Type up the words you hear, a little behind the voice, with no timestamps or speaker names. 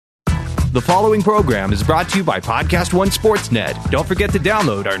The following program is brought to you by Podcast One Sportsnet. Don't forget to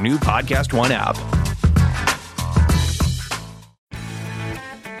download our new Podcast One app.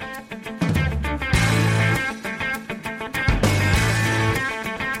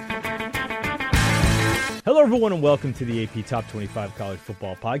 Hello, everyone, and welcome to the AP Top 25 College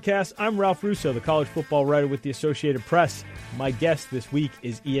Football Podcast. I'm Ralph Russo, the college football writer with the Associated Press. My guest this week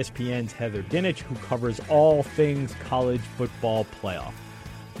is ESPN's Heather Dinich, who covers all things college football playoff.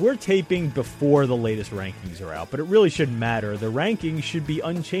 We're taping before the latest rankings are out, but it really shouldn't matter. The rankings should be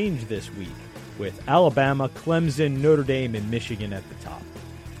unchanged this week, with Alabama, Clemson, Notre Dame, and Michigan at the top.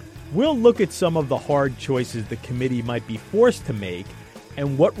 We'll look at some of the hard choices the committee might be forced to make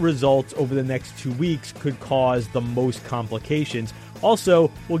and what results over the next 2 weeks could cause the most complications. Also,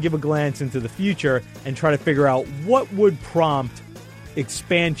 we'll give a glance into the future and try to figure out what would prompt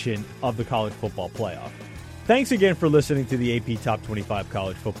expansion of the college football playoff. Thanks again for listening to the AP Top 25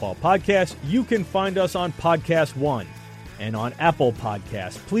 College Football Podcast. You can find us on Podcast One and on Apple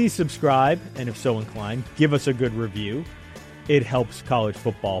Podcasts. Please subscribe, and if so inclined, give us a good review. It helps college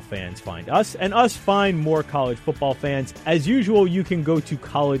football fans find us and us find more college football fans. As usual, you can go to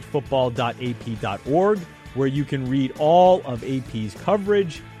collegefootball.ap.org where you can read all of AP's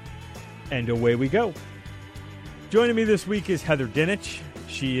coverage. And away we go. Joining me this week is Heather Dinich.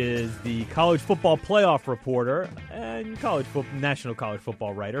 She is the college football playoff reporter and national college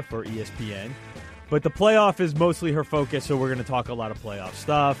football writer for ESPN. But the playoff is mostly her focus, so we're going to talk a lot of playoff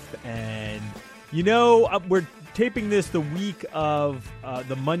stuff. And, we're taping this the week of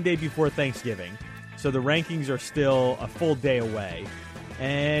the Monday before Thanksgiving, so the rankings are still a full day away.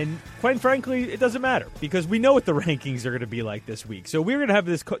 And quite frankly, it doesn't matter because we know what the rankings are going to be like this week. So we're going to have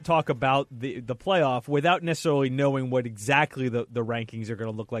this talk about the playoff without necessarily knowing what exactly the rankings are going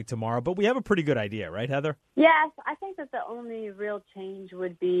to look like tomorrow. But we have a pretty good idea, right, Heather? Yes, I think that the only real change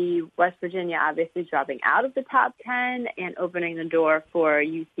would be West Virginia obviously dropping out of the top 10 and opening the door for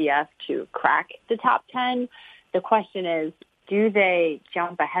UCF to crack the top 10. The question is, do they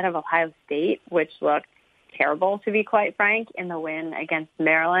jump ahead of Ohio State, which looked terrible, to be quite frank, in the win against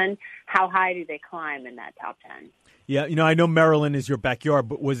Maryland? How high do they climb in that top 10? Yeah, I know Maryland is your backyard,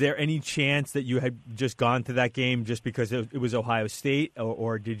 but was there any chance that you had just gone to that game just because it was Ohio State,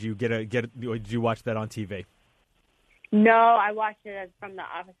 or did you did you watch that on TV? No, I watched it from the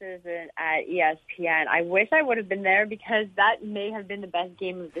offices at ESPN. I wish I would have been there because that may have been the best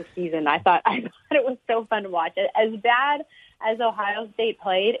game of the season. I thought it was so fun to watch. As bad as Ohio State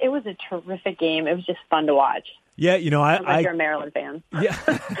played, it was a terrific game. It was just fun to watch. Yeah, you're a Maryland fan. Yeah,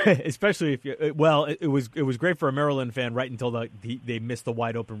 especially if it was great for a Maryland fan right until they missed the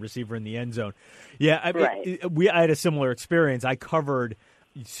wide open receiver in the end zone. Yeah, I had a similar experience. I covered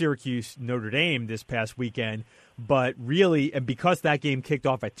Syracuse Notre Dame this past weekend, but really, and because that game kicked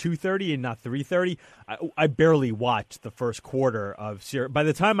off at 2:30 and not 3:30, I barely watched the first quarter of Syracuse. By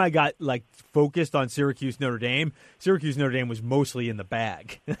the time I got focused on Syracuse Notre Dame was mostly in the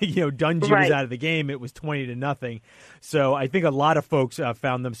bag. Dungy was out of the game. It was 20-0. So I think a lot of folks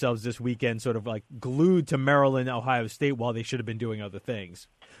found themselves this weekend sort of glued to Maryland, Ohio State, while they should have been doing other things.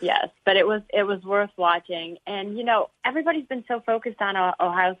 Yes, but it was worth watching. And, everybody's been so focused on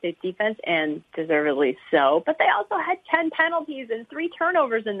Ohio State's defense, and deservedly so. But they also had 10 penalties and 3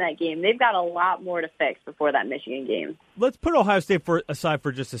 turnovers in that game. They've got a lot more to fix before that Michigan game. Let's put Ohio State aside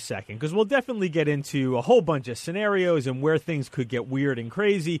for just a second, because we'll definitely get into a whole bunch of scenarios and where things could get weird and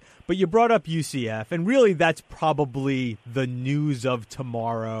crazy. But you brought up UCF, and really that's probably the news of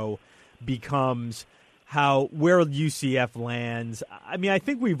tomorrow becomes where UCF lands. I mean, I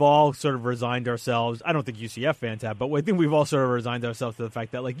think we've all sort of resigned ourselves. I don't think UCF fans have, but I think we've all sort of resigned ourselves to the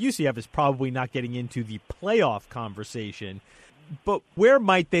fact that UCF is probably not getting into the playoff conversation. But where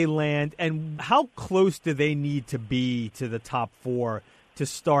might they land, and how close do they need to be to the top 4 to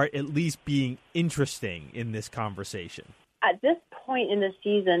start at least being interesting in this conversation? At this point in the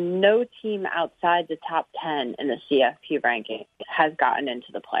season, no team outside the top 10 in the CFP ranking has gotten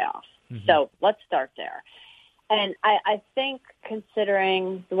into the playoffs. Mm-hmm. So let's start there. And I think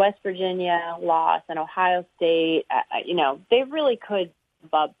considering the West Virginia loss and Ohio State, they really could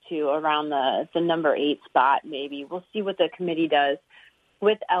bump up to around the number 8 spot maybe. We'll see what the committee does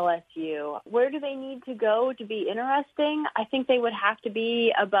with LSU. Where do they need to go to be interesting? I think they would have to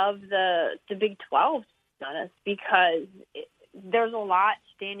be above the Big 12, to be honest, because there's a lot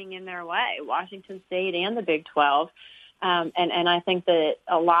standing in their way, Washington State and the Big 12. And I think that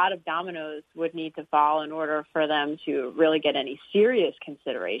a lot of dominoes would need to fall in order for them to really get any serious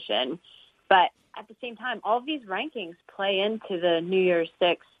consideration. But at the same time, all of these rankings play into the New Year's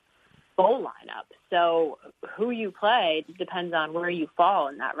Six bowl lineup. So who you play depends on where you fall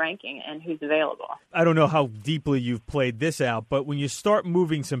in that ranking and who's available. I don't know how deeply you've played this out, but when you start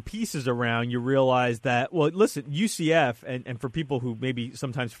moving some pieces around, you realize that, well, listen, UCF, and for people who maybe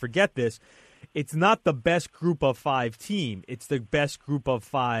sometimes forget this, it's not the best group of 5 team. It's the best group of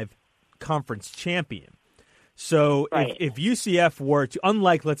 5 conference champion. So right. if UCF were to,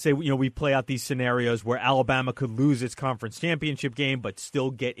 unlike, let's say, we play out these scenarios where Alabama could lose its conference championship game but still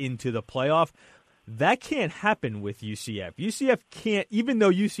get into the playoff, that can't happen with UCF. UCF can't, even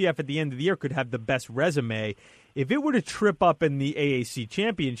though UCF at the end of the year could have the best resume, if it were to trip up in the AAC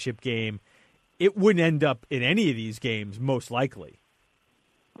championship game, it wouldn't end up in any of these games, most likely.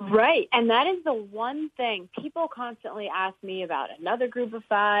 Right, and that is the one thing people constantly ask me about, another group of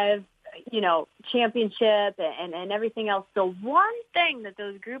 5, championship and everything else. The one thing that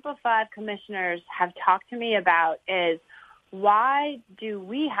those group of 5 commissioners have talked to me about is, why do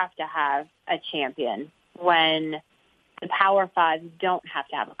we have to have a champion when the Power 5 don't have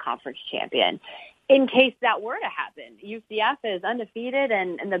to have a conference champion? In case that were to happen, UCF is undefeated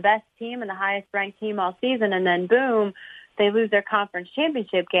and the best team and the highest ranked team all season, and then boom, they lose their conference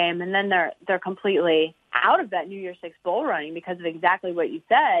championship game, and then they're completely out of that New Year's Six bowl running because of exactly what you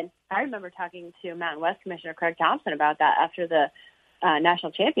said. I remember talking to Mountain West Commissioner Craig Thompson about that after the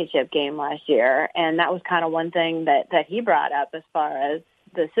national championship game last year, and that was kind of one thing that he brought up as far as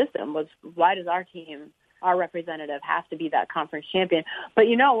the system was, why does our representative have to be that conference champion? But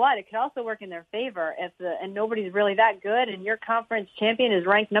you know what? It could also work in their favor and nobody's really that good, and your conference champion is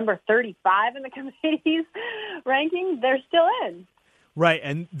ranked number 35 in the committee's ranking. They're still in. Right,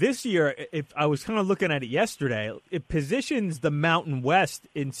 and this year, if I was kind of looking at it yesterday, it positions the Mountain West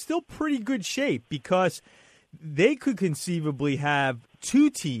in still pretty good shape because they could conceivably have 2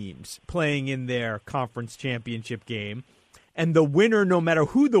 teams playing in their conference championship game, and the winner, no matter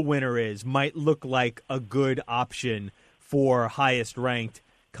who the winner is, might look like a good option for highest-ranked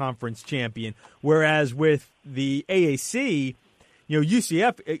conference champion. Whereas with the AAC,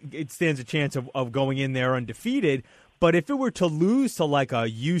 UCF, it stands a chance of going in there undefeated. But if it were to lose to like a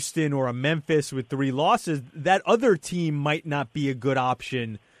Houston or a Memphis with 3 losses, that other team might not be a good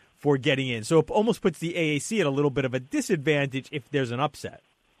option for getting in. So it almost puts the AAC at a little bit of a disadvantage if there's an upset.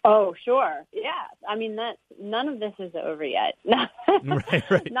 Oh, sure. Yeah. I mean, none of this is over yet.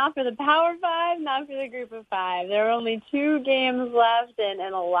 Right. Not for the Power 5, not for the Group of 5. There are only 2 games left, and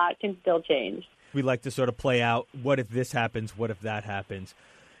a lot can still change. We like to sort of play out, what if this happens, what if that happens?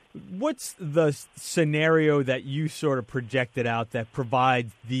 What's the scenario that you sort of projected out that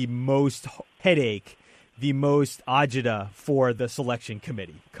provides the most headache, the most agita for the selection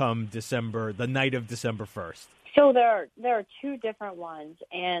committee come December, the night of December 1st? So there are 2 different ones,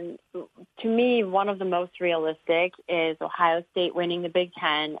 and to me, one of the most realistic is Ohio State winning the Big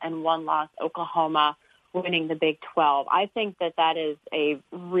Ten and one loss Oklahoma winning the Big 12. I think that is a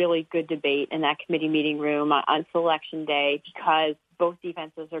really good debate in that committee meeting room on Selection Day because both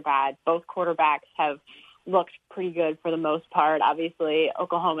defenses are bad. Both quarterbacks have looked pretty good for the most part. Obviously,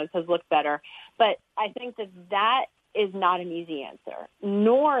 Oklahoma's has looked better. But I think that is not an easy answer,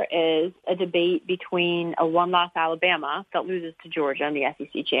 nor is a debate between a one-loss Alabama that loses to Georgia in the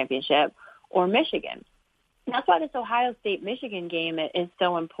SEC championship or Michigan. And that's why this Ohio State-Michigan game is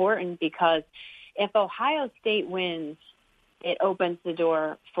so important, because if Ohio State wins, it opens the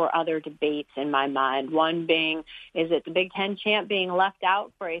door for other debates in my mind. One being, is it the Big Ten champ being left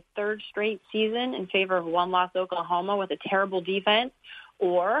out for a 3rd straight season in favor of one-loss Oklahoma with a terrible defense?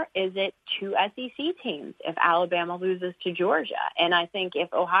 Or is it 2 SEC teams if Alabama loses to Georgia? And I think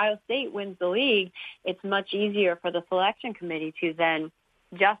if Ohio State wins the league, it's much easier for the selection committee to then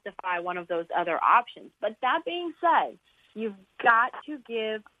justify one of those other options. But that being said, you've got to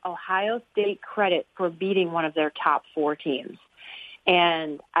give Ohio State credit for beating one of their top 4 teams.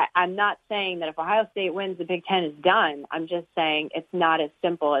 And I'm not saying that if Ohio State wins, the Big Ten is done. I'm just saying it's not as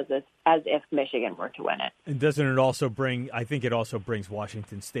simple as if Michigan were to win it. And doesn't it also I think it also brings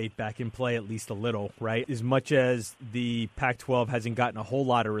Washington State back in play at least a little, right? As much as the Pac-12 hasn't gotten a whole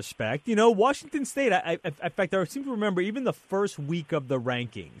lot of respect. Washington State, in fact, I seem to remember even the first week of the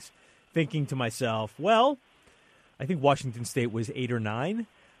rankings thinking to myself, well, I think Washington State was 8 or 9.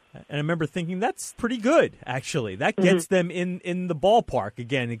 And I remember thinking, that's pretty good, actually. That gets them in the ballpark.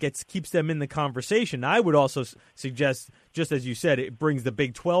 Again, keeps them in the conversation. I would also suggest, just as you said, it brings the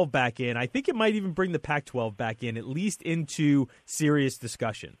Big 12 back in. I think it might even bring the Pac-12 back in, at least into serious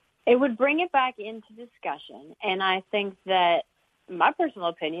discussion. It would bring it back into discussion. And I think that my personal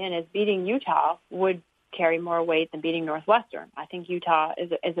opinion is beating Utah would carry more weight than beating Northwestern. I think Utah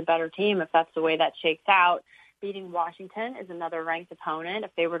is a better team if that's the way that shakes out. beating Washington is another ranked opponent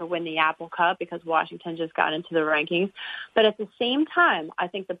if they were to win the Apple Cup, because Washington just got into the rankings. But at the same time, I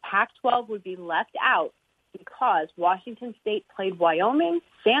think the Pac-12 would be left out because Washington State played Wyoming,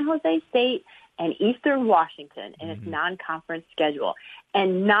 San Jose State, and Eastern Washington in its non-conference schedule.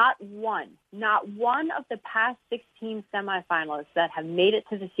 And not one of the past 16 semifinalists that have made it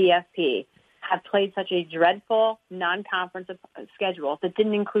to the CFP have played such a dreadful non-conference schedule that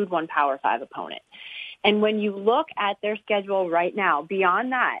didn't include one Power 5 opponent. And when you look at their schedule right now,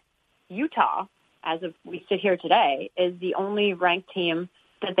 beyond that, Utah, as of we sit here today, is the only ranked team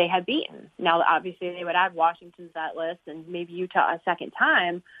that they have beaten. Now, obviously, they would add Washington to that list and maybe Utah a second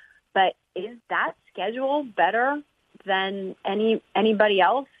time, but is that schedule better than anybody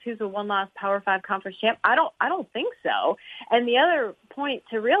else who's a one-loss Power 5 conference champ? I don't think so. And the other point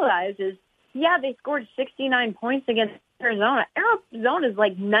to realize is, yeah, they scored 69 points against Arizona. Arizona is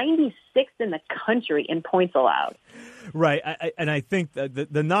like 96th in the country in points allowed. Right, and I think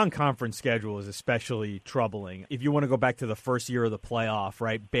the non-conference schedule is especially troubling. If you want to go back to the first year of the playoff,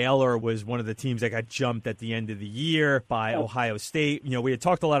 right, Baylor was one of the teams that got jumped at the end of the year by Ohio State. You know, we had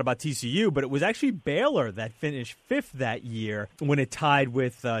talked a lot about TCU, but it was actually Baylor that finished fifth that year when it tied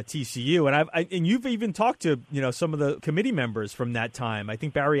with TCU. And you've even talked to, you know, some of the committee members from that time. I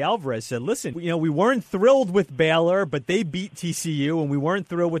think Barry Alvarez said, listen, you know, we weren't thrilled with Baylor, but they beat TCU, and we weren't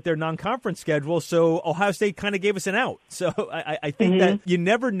thrilled with their non-conference schedule, so Ohio State kind of gave us an out. So I think that you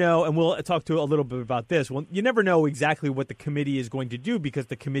never know, and we'll talk to a little bit about this. Well, you never know exactly what the committee is going to do because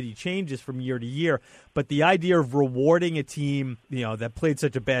the committee changes from year to year. But the idea of rewarding a team, you know, that played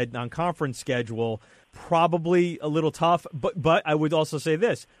such a bad non-conference schedule, probably a little tough. But I would also say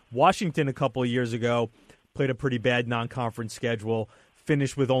this: Washington a couple of years ago played a pretty bad non-conference schedule,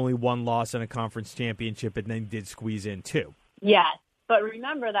 finished with only one loss in a conference championship, and then did squeeze in two. Yes. But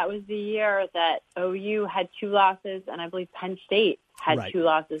remember, that was the year that OU had 2 losses, and I believe Penn State had 2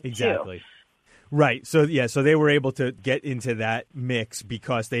 losses, exactly. too. Right. So, yeah, so they were able to get into that mix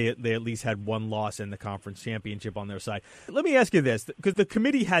because they at least had one loss in the conference championship on their side. Let me ask you this, because the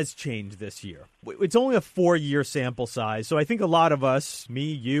committee has changed this year. It's only a 4-year sample size, so I think a lot of us,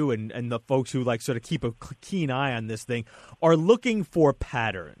 me, you, and the folks who like sort of keep a keen eye on this thing, are looking for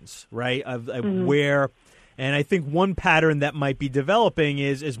patterns, right, of where – and I think one pattern that might be developing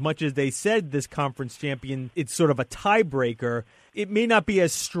is, as much as they said this conference champion, it's sort of a tiebreaker, it may not be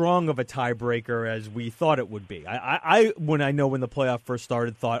as strong of a tiebreaker as we thought it would be. When the playoff first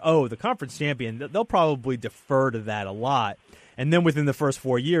started, thought, the conference champion, they'll probably defer to that a lot. And then within the first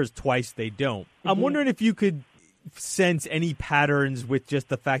 4 years, twice they don't. I'm wondering if you could sense any patterns with just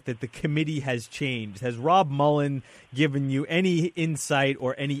the fact that the committee has changed. Has Rob Mullen given you any insight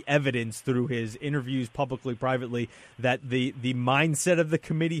or any evidence through his interviews publicly, privately, that the mindset of the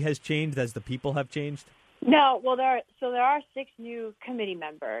committee has changed as the people have changed? No, well, there are 6 new committee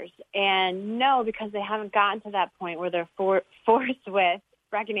members, and no, because they haven't gotten to that point where they're forced with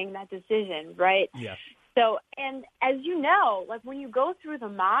reckoning that decision, right? Yeah. So, and as you know, like when you go through the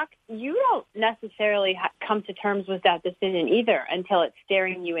mock, you don't necessarily come to terms with that decision either until it's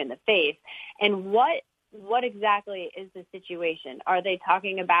staring you in the face. And what exactly is the situation? Are they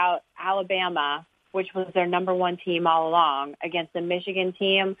talking about Alabama, which was their number 1 team all along, against the Michigan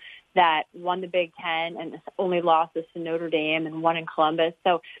team that won the Big Ten and only lost to Notre Dame and won in Columbus?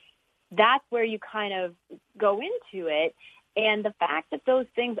 So that's where you kind of go into it. And the fact that those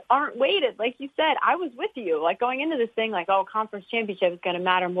things aren't weighted, like you said, I was with you, like going into this thing, like, conference championship is going to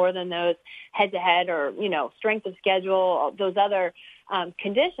matter more than those head-to-head or, you know, strength of schedule, those other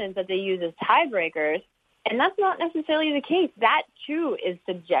conditions that they use as tiebreakers. And that's not necessarily the case. That, too, is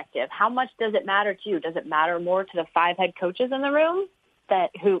subjective. How much does it matter to you? Does it matter more to the 5 head coaches in the room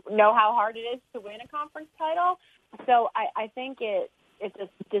who know how hard it is to win a conference title? So I think it's a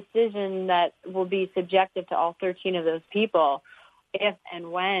decision that will be subjective to all 13 of those people if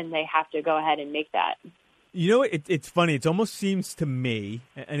and when they have to go ahead and make that. You know, it's funny. It almost seems to me,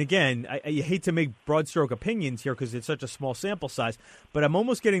 and again, I hate to make broad stroke opinions here because it's such a small sample size, but I'm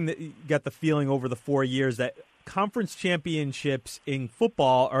almost got the feeling over the 4 years that conference championships in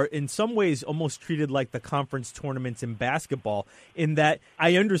football are in some ways almost treated like the conference tournaments in basketball, in that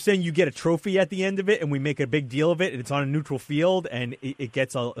I understand you get a trophy at the end of it and we make a big deal of it and it's on a neutral field and it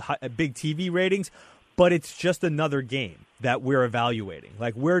gets a big TV ratings, but it's just another game that we're evaluating.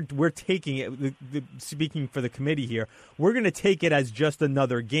 Like we're taking it, speaking for the committee here, we're going to take it as just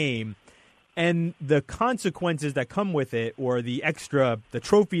another game. And the consequences that come with it, or the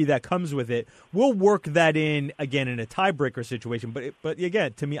trophy that comes with it, we'll work that in, again, in a tiebreaker situation. But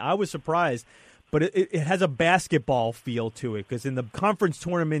again, to me, I was surprised but it has a basketball feel to it, because in the conference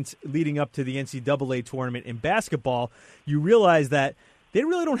tournaments leading up to the NCAA tournament in basketball, you realize that they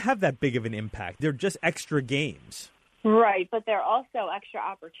really don't have that big of an impact. They're just extra games. Right, but there are also extra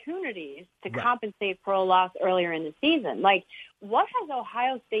opportunities to compensate for a loss earlier in the season. Like, what has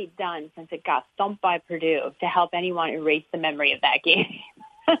Ohio State done since it got thumped by Purdue to help anyone erase the memory of that game?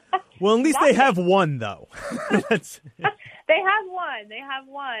 Well, at least they have won, though. They have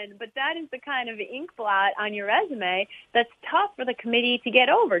won, but that is the kind of ink blot on your resume that's tough for the committee to get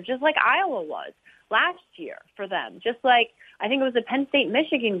over, just like Iowa was last year for them, just like I think it was the Penn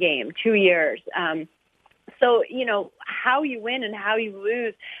State-Michigan game 2 years. So, how you win and how you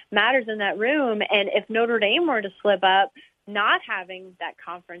lose matters in that room. And if Notre Dame were to slip up, not having that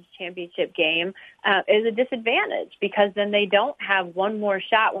conference championship game is a disadvantage, because then they don't have one more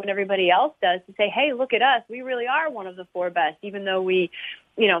shot when everybody else does to say, hey, look at us. We really are one of the 4 best, even though we,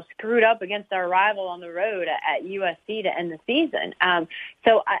 screwed up against our rival on the road at USC to end the season.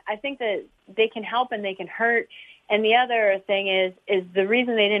 So I think that they can help and they can hurt. And the other thing is the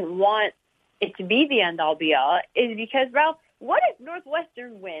reason they didn't want it to be the end-all be-all is because, Ralph, what if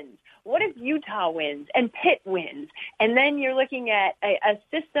Northwestern wins? What if Utah wins and Pitt wins? And then you're looking at a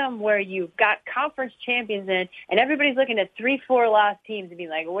system where you've got conference champions in, and everybody's looking at 3-4 lost teams and being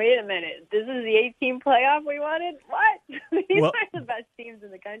like, wait a minute, this is the 8-team playoff we wanted? What? These are the best teams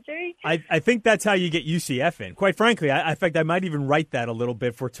in the country. I think that's how you get UCF in. Quite frankly, in fact, I might even write that a little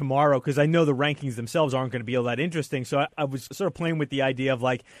bit for tomorrow, because I know the rankings themselves aren't going to be all that interesting. So I was sort of playing with the idea of,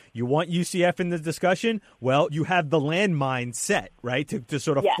 like, you want UCF in the discussion? Well, you have the landmine set, right, to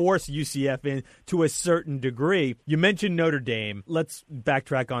sort of force UCF in to a certain degree. You mentioned Notre Dame. Let's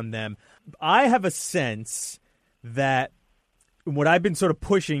backtrack on them. I have a sense that what I've been sort of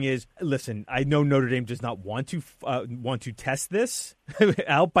pushing is, listen, I know Notre Dame does not want to test this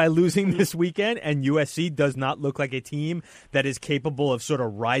out by losing this weekend, and USC does not look like a team that is capable of sort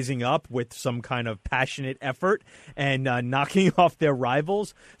of rising up with some kind of passionate effort and knocking off their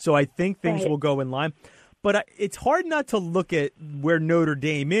rivals. So I think things will go in line. But it's hard not to look at where Notre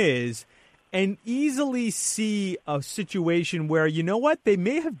Dame is and easily see a situation where, you know what, they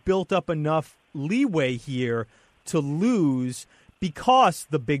may have built up enough leeway here to lose because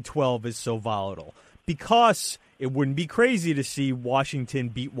the Big 12 is so volatile, because it wouldn't be crazy to see Washington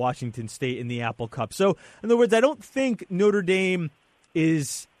beat Washington State in the Apple Cup. So, in other words, I don't think Notre Dame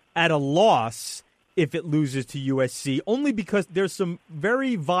is at a loss if it loses to USC, only because there's some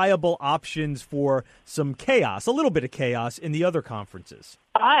very viable options for some chaos, a little bit of chaos in the other conferences.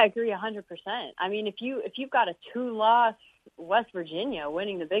 I agree 100%. I mean, if you've got a 2-loss West Virginia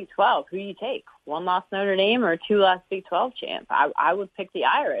winning the Big 12, who do you take? 1-loss Notre Dame or a 2-loss Big 12 champ? I would pick the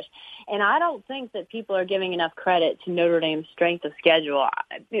Irish. And I don't think that people are giving enough credit to Notre Dame's strength of schedule.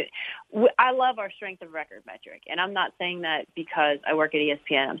 I love our strength of record metric, and I'm not saying that because I work at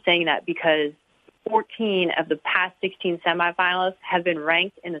ESPN. I'm saying that because 14 of the past 16 semifinalists have been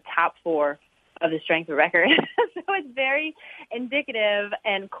ranked in the top 4 of the strength of record. So it's very indicative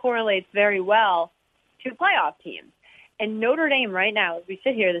and correlates very well to playoff teams. And Notre Dame right now, as we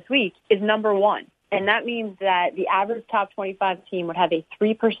sit here this week, is number 1. And that means that the average top 25 team would have a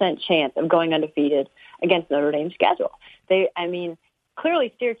 3% chance of going undefeated against Notre Dame's schedule.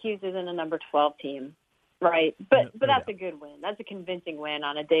 Clearly Syracuse isn't a number 12 team. Right, but that's a good win. That's a convincing win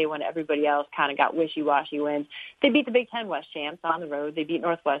on a day when everybody else kind of got wishy-washy wins. They beat the Big Ten West champs on the road. They beat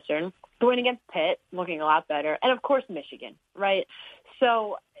Northwestern. The win against Pitt, looking a lot better. And, of course, Michigan, right?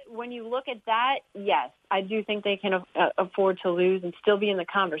 So when you look at that, yes, I do think they can afford to lose and still be in the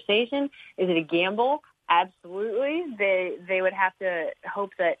conversation. Is it a gamble? Absolutely. They would have to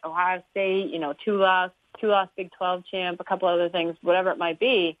hope that Ohio State, 2-loss Big 12 champ, a couple other things, whatever it might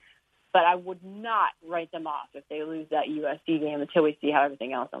be. But I would not write them off if they lose that USC game until we see how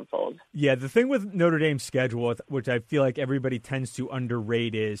everything else unfolds. Yeah, the thing with Notre Dame's schedule, which I feel like everybody tends to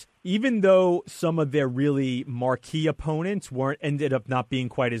underrate, is even though some of their really marquee opponents ended up not being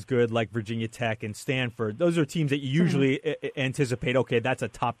quite as good, like Virginia Tech and Stanford, those are teams that you usually anticipate, okay, that's a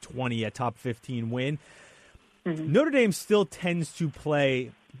top 20, a top 15 win. Mm-hmm. Notre Dame still tends to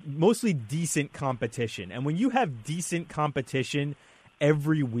play mostly decent competition. And when you have decent competition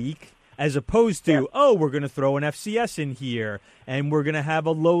every week, as opposed to, we're going to throw an FCS in here, and we're going to have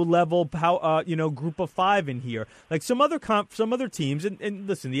a low-level, group of 5 in here. Like some other teams, and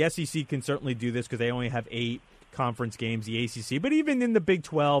listen, the SEC can certainly do this because they only have 8 conference games, the ACC. But even in the Big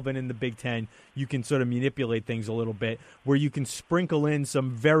 12 and in the Big 10, you can sort of manipulate things a little bit, where you can sprinkle in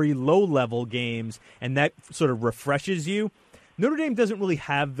some very low-level games, and that sort of refreshes you. Notre Dame doesn't really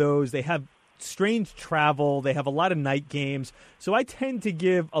have those. They have strange travel. They have a lot of night games. So I tend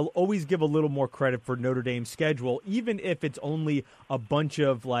to always give a little more credit for Notre Dame's schedule, even if it's only a bunch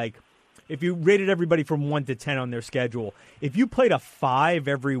of if you rated everybody from 1 to 10 on their schedule, if you played a 5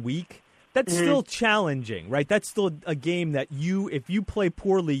 every week, that's still challenging, right? That's still a game that if you play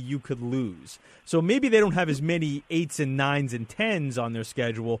poorly, you could lose. So maybe they don't have as many 8s and 9s and 10s on their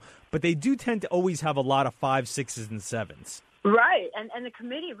schedule, but they do tend to always have a lot of 5s, 6s, and 7s. Right, and the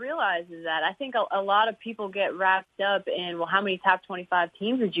committee realizes that. I think a lot of people get wrapped up in, well, how many top 25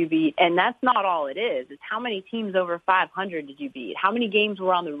 teams did you beat? And that's not all it is. It's how many teams over 500 did you beat? How many games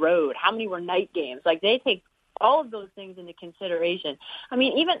were on the road? How many were night games? They take all of those things into consideration. I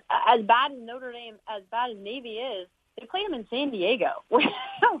mean, even as bad as Notre Dame, as bad as Navy is, they played them in San Diego, which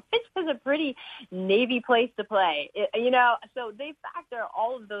is a pretty Navy place to play. So they factor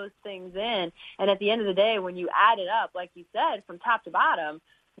all of those things in. And at the end of the day, when you add it up, like you said, from top to bottom,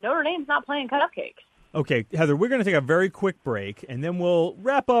 Notre Dame's not playing cupcakes. Okay, Heather, we're going to take a very quick break, and then we'll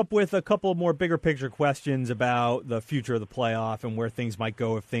wrap up with a couple more bigger picture questions about the future of the playoff and where things might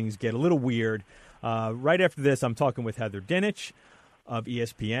go if things get a little weird. Right after this, I'm talking with Heather Dinich of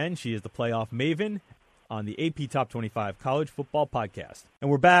ESPN. She is the playoff maven on the AP Top 25 College Football Podcast.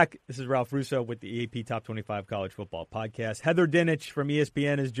 And we're back. This is Ralph Russo with the AP Top 25 College Football Podcast. Heather Dinich from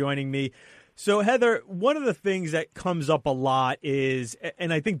ESPN is joining me. So, Heather, one of the things that comes up a lot is,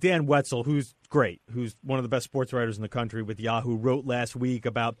 and I think Dan Wetzel, who's great, who's one of the best sports writers in the country with Yahoo, wrote last week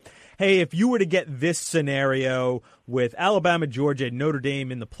about, hey, if you were to get this scenario with Alabama, Georgia, and Notre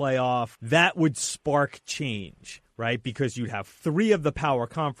Dame in the playoff, that would spark change, right? Because you'd have 3 of the power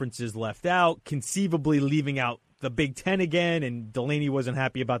conferences left out, conceivably leaving out the Big Ten again, and Delaney wasn't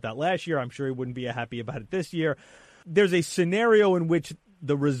happy about that last year. I'm sure he wouldn't be happy about it this year. There's a scenario in which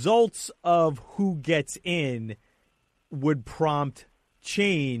the results of who gets in would prompt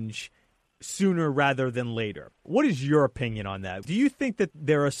change sooner rather than later. What is your opinion on that? Do you think that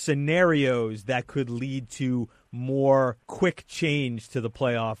there are scenarios that could lead to more quick change to the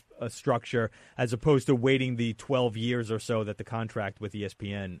playoff structure as opposed to waiting the 12 years or so that the contract with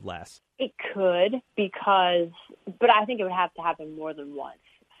ESPN lasts? It could, but I think it would have to happen more than once.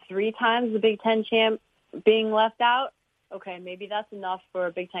 3 times the Big Ten champ being left out, okay, maybe that's enough for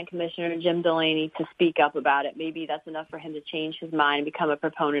a Big Ten commissioner, Jim Delaney, to speak up about it. Maybe that's enough for him to change his mind and become a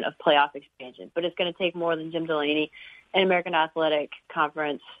proponent of playoff expansion. But it's going to take more than Jim Delaney and American Athletic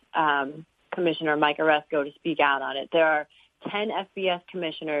Conference Commissioner Mike Oresco to speak out on it. There are 10 FBS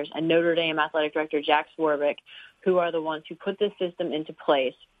commissioners and Notre Dame Athletic Director Jack Swarbrick who are the ones who put this system into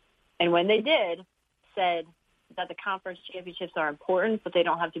place. And when they did, said that the conference championships are important, but they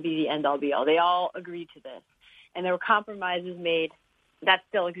don't have to be the end-all, be-all. They all agreed to this. And there were compromises made that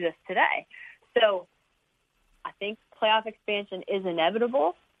still exist today. So I think playoff expansion is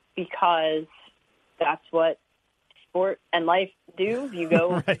inevitable because that's what sport and life do. You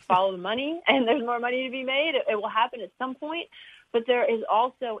go right. Follow the money, and there's more money to be made. It will happen at some point. But there is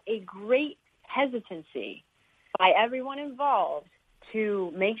also a great hesitancy by everyone involved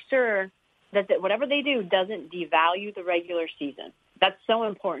to make sure that whatever they do doesn't devalue the regular season. That's so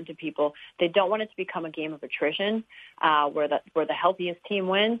important to people. They don't want it to become a game of attrition where the healthiest team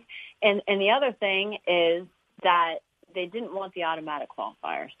wins. And the other thing is that they didn't want the automatic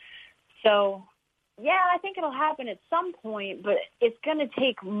qualifiers. So, yeah, I think it'll happen at some point, but it's going to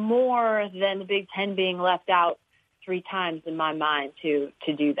take more than the Big Ten being left out 3 times in my mind to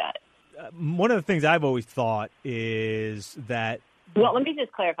do that. One of the things I've always thought is that well, let me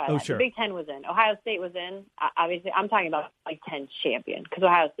just clarify that. Sure. The Big Ten was in. Ohio State was in. Obviously, I'm talking about Big Ten champion because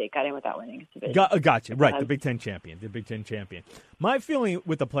Ohio State got in without winning its division. Gotcha. Right, the Big Ten champion. The Big Ten champion. My feeling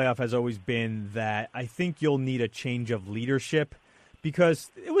with the playoff has always been that I think you'll need a change of leadership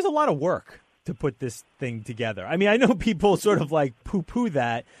because it was a lot of work to put this thing together. I mean, I know people sort of like poo-poo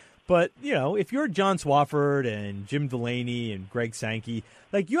that, but, you know, if you're John Swofford and Jim Delaney and Greg Sankey,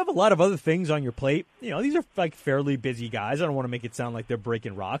 like, you have a lot of other things on your plate. You know, these are, like, fairly busy guys. I don't want to make it sound like they're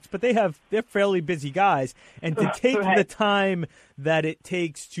breaking rocks, but they're fairly busy guys. And to take the time that it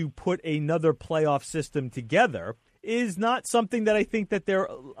takes to put another playoff system together is not something that I think that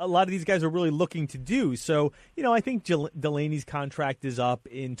a lot of these guys are really looking to do. So, you know, I think Delaney's contract is up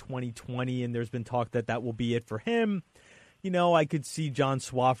in 2020, and there's been talk that will be it for him. You know, I could see John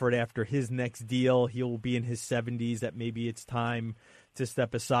Swofford after his next deal. He'll be in his 70s, that maybe it's time to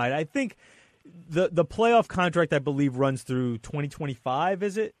step aside. I think the playoff contract, I believe, runs through 2025,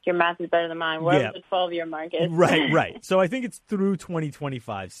 is it? Your math is better than mine. Wherever the 12-year mark is. Right. So I think it's through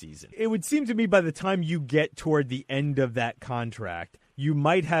 2025 season. It would seem to me by the time you get toward the end of that contract, you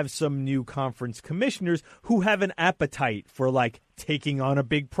might have some new conference commissioners who have an appetite for, like, taking on a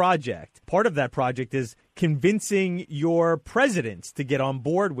big project. Part of that project is convincing your presidents to get on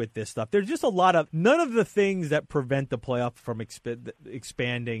board with this stuff. There's just none of the things that prevent the playoff from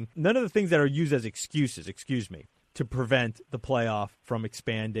expanding, none of the things that are used as excuses, to prevent the playoff from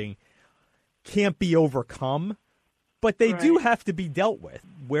expanding can't be overcome. But they do have to be dealt with.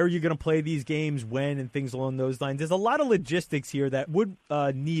 Where are you going to play these games, when, and things along those lines. There's a lot of logistics here that would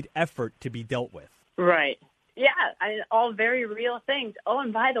need effort to be dealt with. Right. Yeah, all very real things. Oh,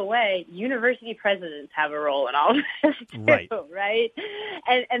 and by the way, university presidents have a role in all of this too, right?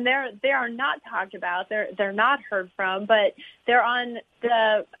 And they are not talked about. They're not heard from, but they're on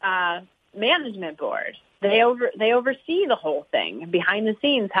the management board. They oversee the whole thing behind the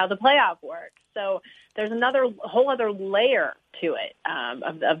scenes, how the playoff works. So there's whole other layer to it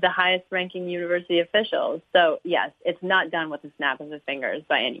of the highest ranking university officials. So yes, it's not done with a snap of the fingers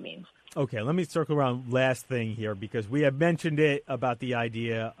by any means. Okay, let me circle around last thing here, because we have mentioned it about the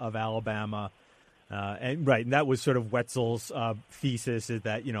idea of Alabama. And that was sort of Wetzel's thesis, is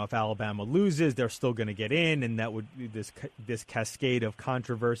that, if Alabama loses, they're still going to get in, and that would be this cascade of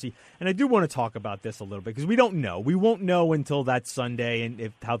controversy. And I do want to talk about this a little bit, because we don't know. We won't know until that Sunday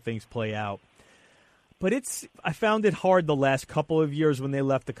and how things play out. But I found it hard the last couple of years when they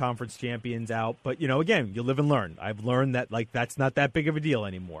left the conference champions out. But, again, you live and learn. I've learned that, that's not that big of a deal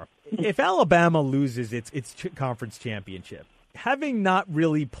anymore. If Alabama loses its conference championship, having not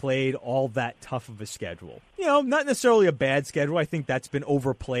really played all that tough of a schedule, not necessarily a bad schedule. I think that's been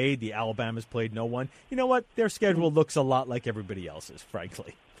overplayed. The Alabama's played no one. You know what? Their schedule looks a lot like everybody else's,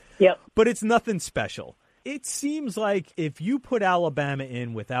 frankly. Yep. But it's nothing special. It seems like if you put Alabama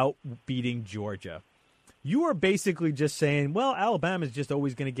in without beating Georgia, you are basically just saying, well, Alabama's just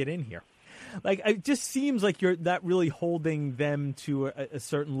always going to get in here. It just seems like you're not really holding them to a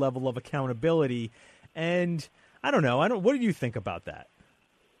certain level of accountability. And I don't know. What do you think about that?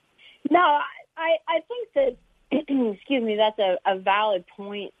 No, I think that, excuse me, that's a valid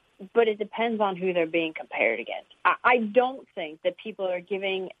point, but it depends on who they're being compared against. I don't think that people are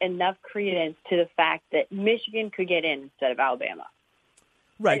giving enough credence to the fact that Michigan could get in instead of Alabama.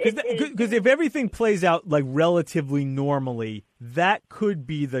 Right, because if everything plays out relatively normally, that could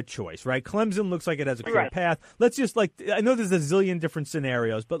be the choice, right? Clemson looks like it has a clear path. Let's just I know there's a zillion different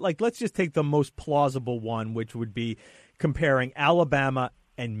scenarios, but let's just take the most plausible one, which would be comparing Alabama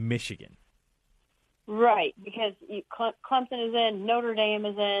and Michigan. Right, because Clemson is in, Notre Dame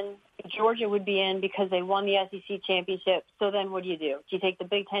is in, Georgia would be in because they won the SEC championship. So then what do? Do you take the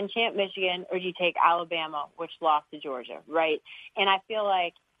Big Ten champ Michigan, or do you take Alabama, which lost to Georgia, right? And I feel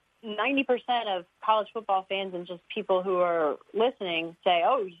like 90% of college football fans and just people who are listening say,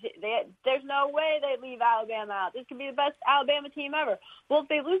 there's no way they leave Alabama out. This could be the best Alabama team ever. Well, if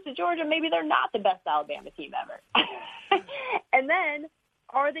they lose to Georgia, maybe they're not the best Alabama team ever. And then,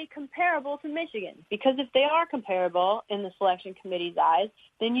 are they comparable to Michigan? Because if they are comparable in the selection committee's eyes,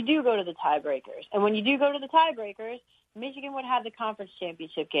 then you do go to the tiebreakers. And when you do go to the tiebreakers, Michigan would have the conference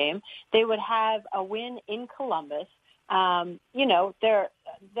championship game. They would have a win in Columbus. There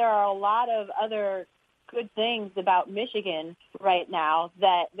are a lot of other good things about Michigan right now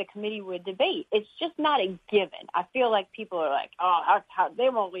that the committee would debate. It's just not a given. I feel like people are like, how they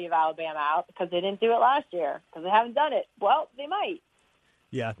won't leave Alabama out because they didn't do it last year because they haven't done it. Well, they might.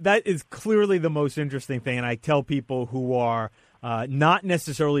 Yeah, that is clearly the most interesting thing. And I tell people who are not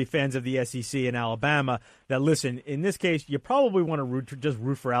necessarily fans of the SEC in Alabama that, listen, in this case, you probably want to just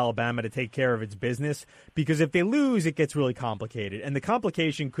root for Alabama to take care of its business, because if they lose, it gets really complicated. And the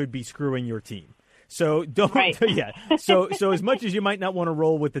complication could be screwing your team. So don't, yeah. So as much as you might not want to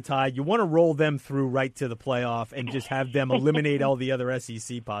roll with the Tide, you want to roll them through right to the playoff and just have them eliminate all the other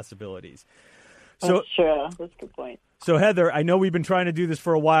SEC possibilities. So, that's true. That's a good point. So, Heather, I know we've been trying to do this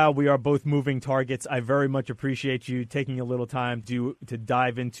for a while. We are both moving targets. I very much appreciate you taking a little time to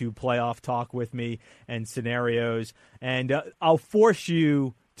dive into playoff talk with me and scenarios. And I'll force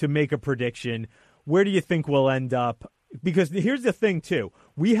you to make a prediction. Where do you think we'll end up? Because here's the thing, too.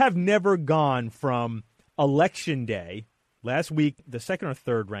 We have never gone from Election Day, last week, the second or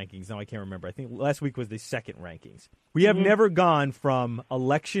third rankings. Now, I can't remember. I think last week was the second rankings. We have never gone from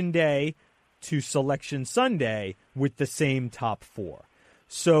Election Day to Selection Sunday with the same top four.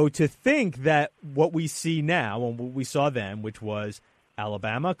 So to think that what we see now and what we saw then, which was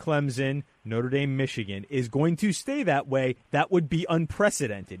Alabama, Clemson, Notre Dame, Michigan, is going to stay that way, that would be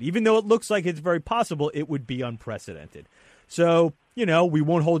unprecedented. Even though it looks like it's very possible, it would be unprecedented. So, we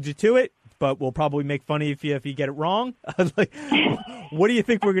won't hold you to it, but we'll probably make fun of you if you get it wrong. What do you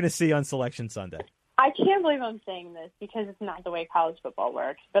think we're going to see on Selection Sunday? I can't believe I'm saying this because it's not the way college football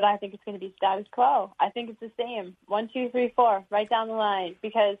works, but I think it's going to be status quo. I think it's the same. 1, 2, 3, 4, right down the line,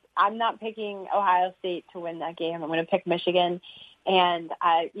 because I'm not picking Ohio State to win that game. I'm going to pick Michigan. And,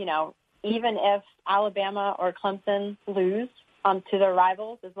 even if Alabama or Clemson lose to their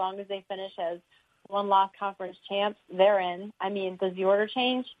rivals, as long as they finish as one-loss conference champs, they're in. I mean, does the order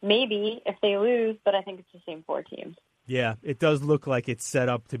change? Maybe if they lose, but I think it's the same 4 teams. Yeah, it does look like it's set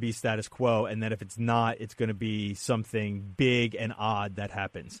up to be status quo, and that if it's not, it's going to be something big and odd that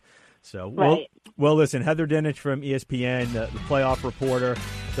happens. So, right. Well, listen, Heather Dinich from ESPN, the playoff reporter,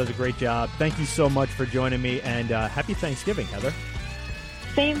 does a great job. Thank you so much for joining me, and happy Thanksgiving, Heather.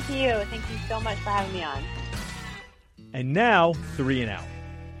 Same to you. Thank you so much for having me on. And now, 3 and out.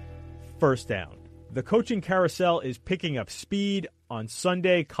 First down. The coaching carousel is picking up speed. On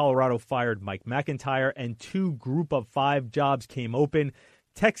Sunday, Colorado fired Mike McIntyre, and 2 Group of 5 jobs came open,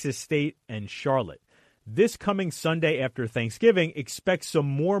 Texas State and Charlotte. This coming Sunday after Thanksgiving, expect some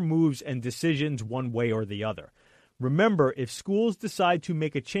more moves and decisions one way or the other. Remember, if schools decide to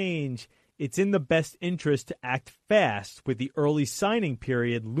make a change, it's in the best interest to act fast with the early signing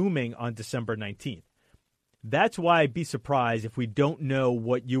period looming on December 19th. That's why I'd be surprised if we don't know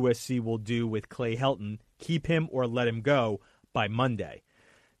what USC will do with Clay Helton, keep him or let him go, by Monday.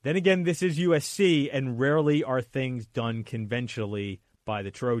 Then again, this is USC, and rarely are things done conventionally by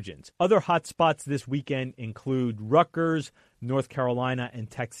the Trojans. Other hot spots this weekend include Rutgers, North Carolina, and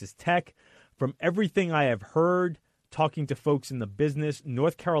Texas Tech. From everything I have heard, talking to folks in the business,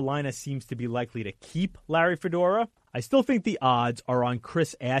 North Carolina seems to be likely to keep Larry Fedora. I still think the odds are on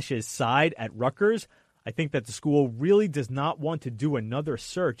Chris Ash's side at Rutgers. I think that the school really does not want to do another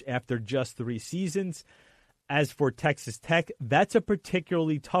search after just 3 seasons. As for Texas Tech, that's a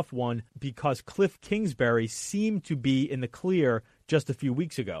particularly tough one because Cliff Kingsbury seemed to be in the clear just a few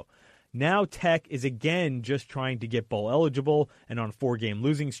weeks ago. Now Tech is again just trying to get bowl eligible and on a 4-game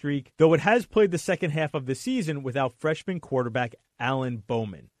losing streak, though it has played the second half of the season without freshman quarterback Alan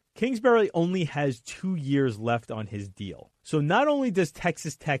Bowman. Kingsbury only has 2 years left on his deal. So not only does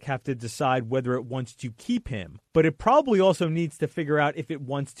Texas Tech have to decide whether it wants to keep him, but it probably also needs to figure out if it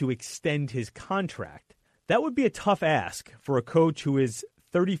wants to extend his contract. That would be a tough ask for a coach who is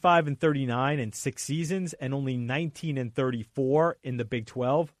 35-39 in 6 seasons and only 19-34 in the Big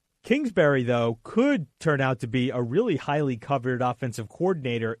 12. Kingsbury, though, could turn out to be a really highly coveted offensive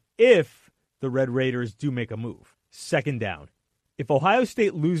coordinator if the Red Raiders do make a move. Second down. If Ohio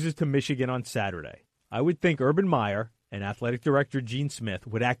State loses to Michigan on Saturday, I would think Urban Meyer and athletic director Gene Smith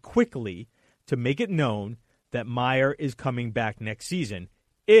would act quickly to make it known that Meyer is coming back next season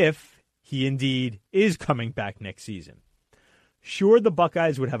if he indeed is coming back next season. Sure, the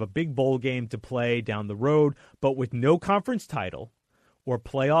Buckeyes would have a big bowl game to play down the road, but with no conference title or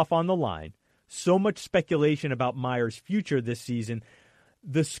playoff on the line, so much speculation about Meyer's future this season,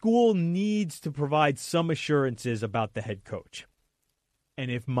 the school needs to provide some assurances about the head coach.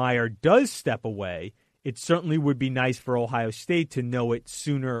 And if Meyer does step away, it certainly would be nice for Ohio State to know it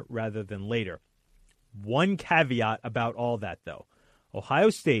sooner rather than later. One caveat about all that, though. Ohio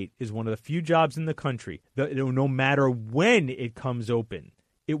State is one of the few jobs in the country that no matter when it comes open,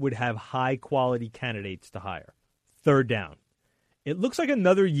 it would have high-quality candidates to hire. Third down. It looks like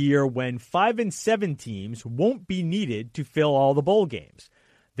another year when 5 and 7 teams won't be needed to fill all the bowl games.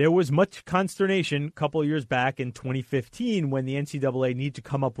 There was much consternation a couple of years back in 2015 when the NCAA needed to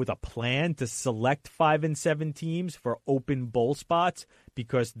come up with a plan to select 5 and 7 teams for open bowl spots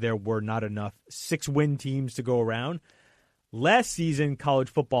because there were not enough 6-win teams to go around. Last season, college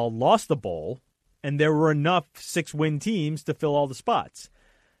football lost the bowl, and there were enough 6-win teams to fill all the spots.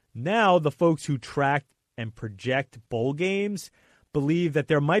 Now, the folks who track and project bowl games believe that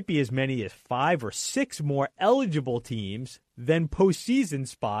there might be as many as 5 or 6 more eligible teams than postseason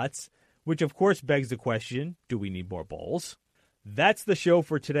spots, which of course begs the question, do we need more bowls? That's the show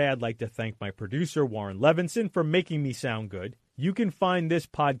for today. I'd like to thank my producer, Warren Levinson, for making me sound good. You can find this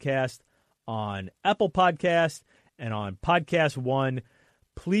podcast on Apple Podcasts and on Podcast One.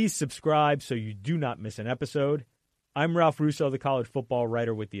 Please subscribe so you do not miss an episode. I'm Ralph Russo, the college football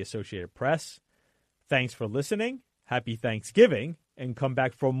writer with the Associated Press. Thanks for listening. Happy Thanksgiving, and come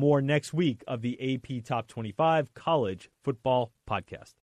back for more next week of the AP Top 25 College Football Podcast.